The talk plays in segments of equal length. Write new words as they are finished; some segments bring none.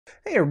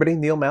Hey everybody,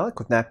 Neil Malek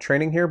with Knack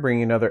Training here,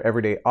 bringing you another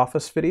everyday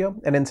office video.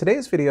 And in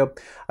today's video,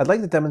 I'd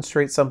like to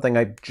demonstrate something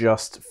I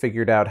just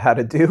figured out how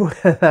to do.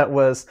 That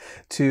was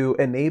to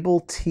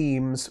enable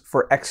Teams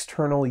for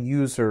external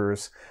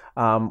users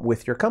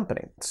with your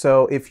company.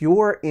 So if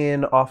you're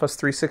in Office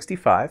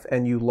 365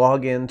 and you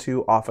log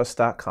into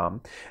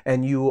office.com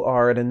and you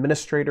are an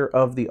administrator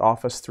of the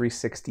Office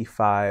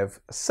 365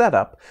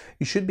 setup,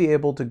 you should be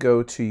able to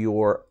go to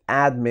your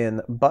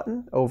admin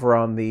button over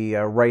on the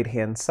right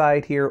hand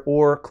side here,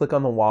 or click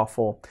on the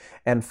waffle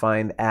and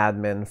find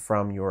admin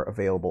from your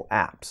available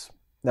apps.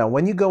 Now,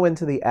 when you go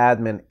into the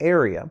admin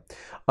area,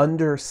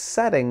 under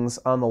settings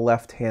on the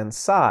left hand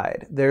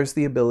side, there's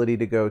the ability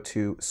to go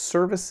to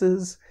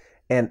services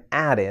and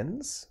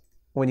add-ins.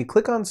 When you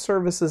click on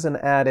services and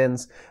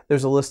add-ins,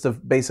 there's a list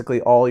of basically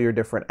all your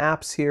different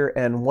apps here,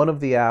 and one of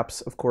the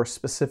apps, of course,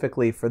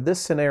 specifically for this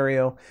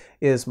scenario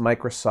is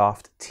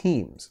Microsoft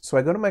Teams. So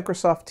I go to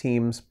Microsoft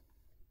Teams,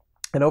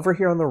 and over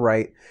here on the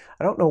right,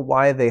 I don't know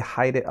why they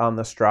hide it on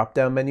this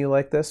drop-down menu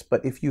like this,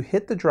 but if you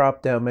hit the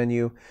drop-down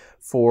menu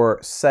for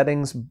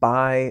settings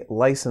by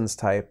license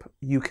type,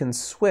 you can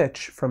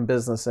switch from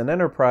business and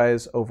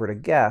enterprise over to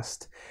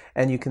guest,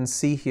 and you can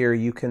see here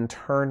you can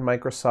turn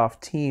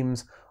Microsoft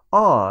Teams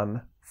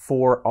on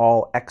for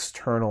all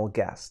external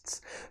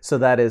guests. So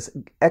that is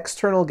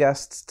external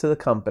guests to the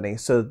company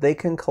so that they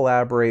can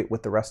collaborate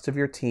with the rest of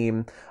your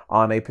team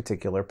on a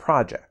particular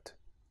project.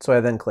 So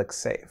I then click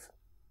Save.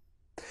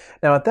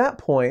 Now at that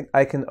point,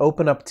 I can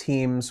open up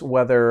Teams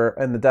whether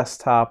in the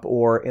desktop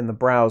or in the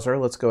browser.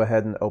 Let's go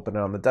ahead and open it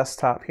on the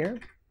desktop here.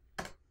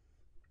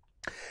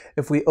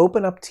 If we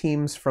open up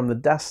Teams from the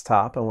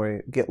desktop and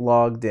we get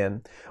logged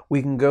in,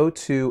 we can go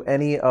to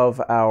any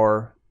of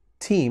our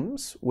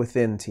teams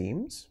within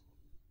Teams.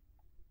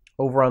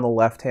 Over on the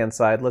left-hand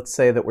side, let's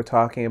say that we're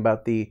talking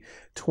about the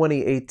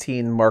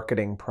 2018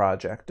 marketing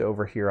project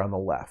over here on the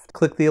left.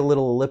 Click the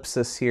little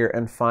ellipsis here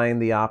and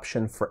find the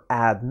option for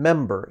Add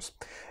Members.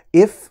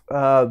 If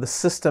the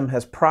system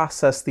has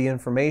processed the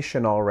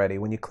information already,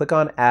 when you click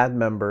on Add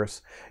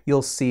Members,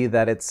 you'll see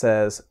that it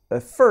says,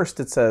 first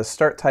it says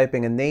start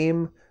typing a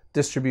name,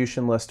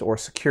 distribution list, or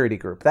security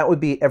group. That would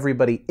be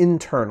everybody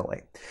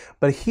internally.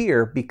 But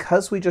here,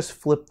 because we just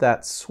flipped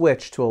that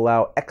switch to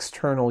allow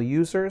external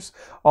users,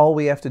 all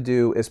we have to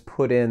do is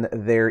put in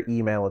their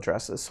email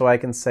addresses. So I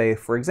can say,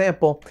 for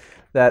example,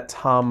 that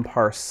Tom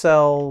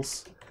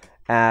Parcells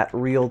at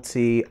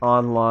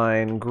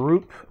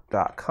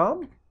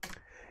realtyonlinegroup.com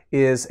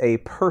is a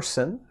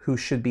person who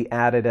should be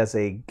added as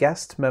a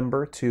guest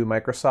member to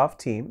Microsoft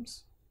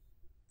Teams.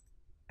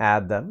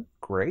 Add them,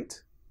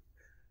 great.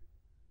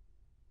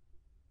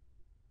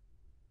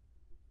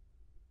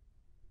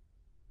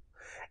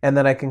 And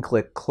then I can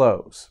click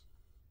Close.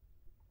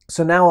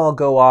 So now I'll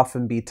go off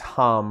and be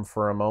Tom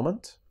for a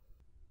moment.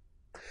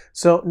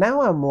 So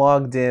now I'm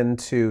logged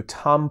into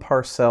Tom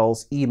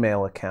Parcells'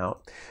 email account.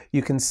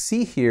 You can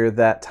see here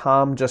that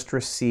Tom just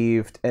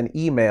received an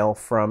email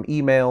from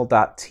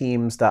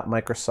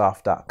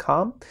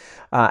email.teams.microsoft.com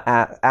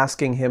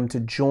asking him to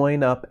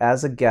join up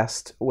as a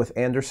guest with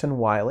Anderson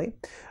Wiley,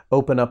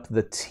 open up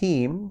the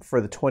team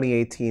for the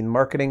 2018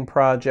 marketing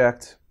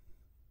project,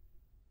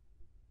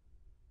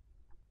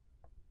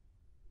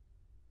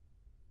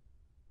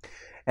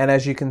 and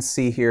as you can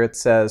see here, it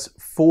says,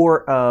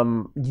 for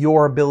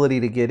your ability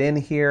to get in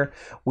here,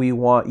 we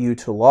want you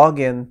to log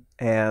in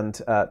and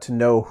to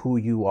know who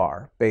you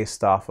are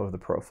based off of the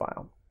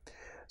profile.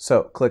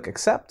 So click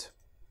Accept.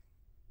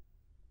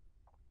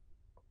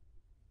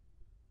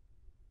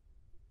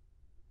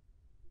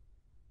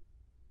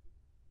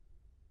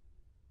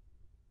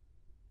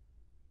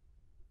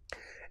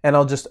 And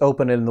I'll just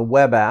open it in the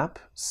web app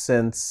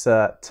since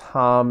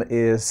Tom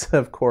is,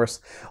 of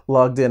course,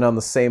 logged in on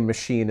the same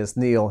machine as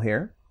Neil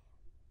here.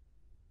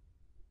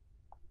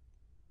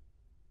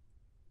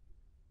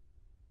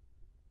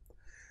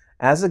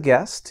 As a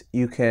guest,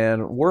 you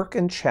can work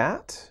and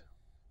chat.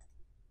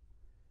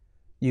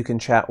 You can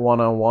chat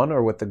one-on-one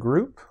or with the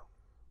group.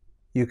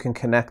 You can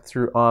connect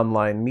through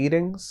online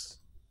meetings.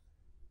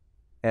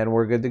 And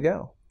we're good to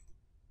go.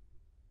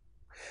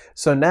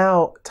 So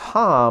now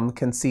Tom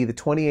can see the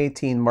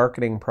 2018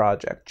 marketing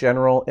project,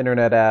 general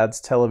internet ads,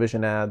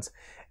 television ads,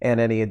 and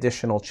any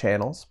additional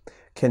channels,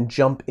 can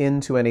jump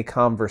into any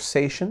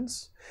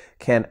conversations,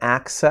 can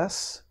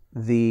access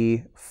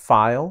the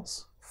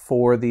files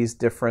for these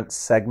different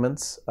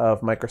segments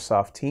of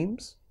Microsoft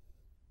Teams,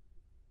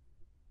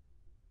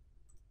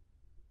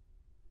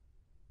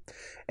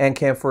 and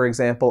can, for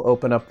example,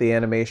 open up the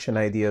Animation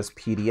Ideas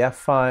PDF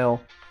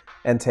file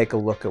and take a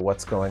look at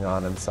what's going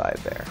on inside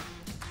there.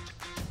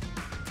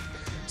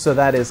 So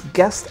that is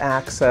guest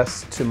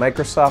access to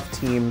Microsoft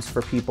Teams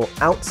for people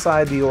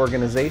outside the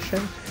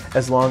organization,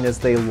 as long as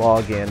they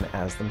log in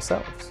as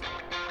themselves.